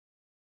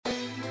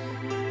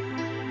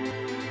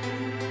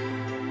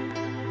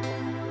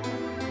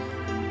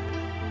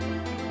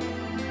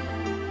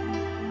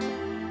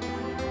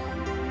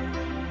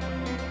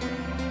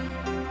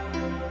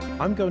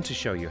I'm going to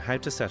show you how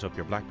to set up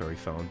your Blackberry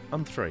phone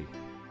on 3.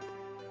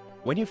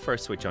 When you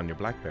first switch on your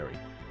Blackberry,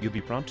 you'll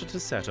be prompted to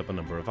set up a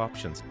number of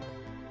options.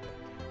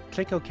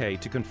 Click OK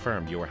to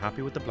confirm you are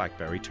happy with the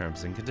Blackberry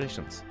terms and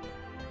conditions.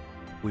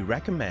 We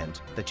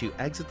recommend that you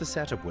exit the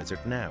setup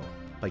wizard now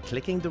by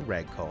clicking the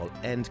red call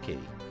End key.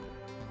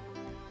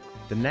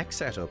 The next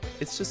setup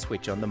is to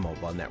switch on the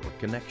mobile network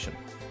connection.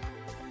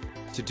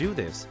 To do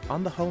this,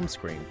 on the home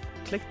screen,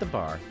 click the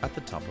bar at the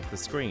top of the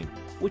screen,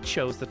 which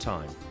shows the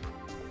time.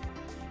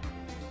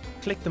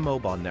 Click the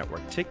mobile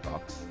network tick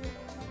box.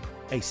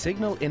 A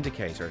signal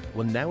indicator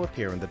will now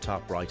appear in the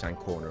top right-hand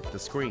corner of the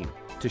screen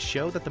to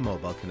show that the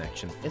mobile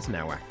connection is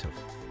now active.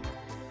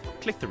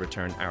 Click the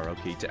return arrow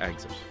key to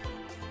exit.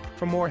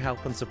 For more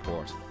help and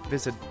support,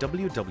 visit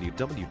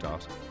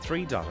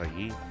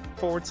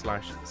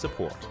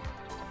www.3.ie/support.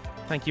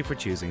 Thank you for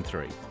choosing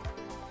 3.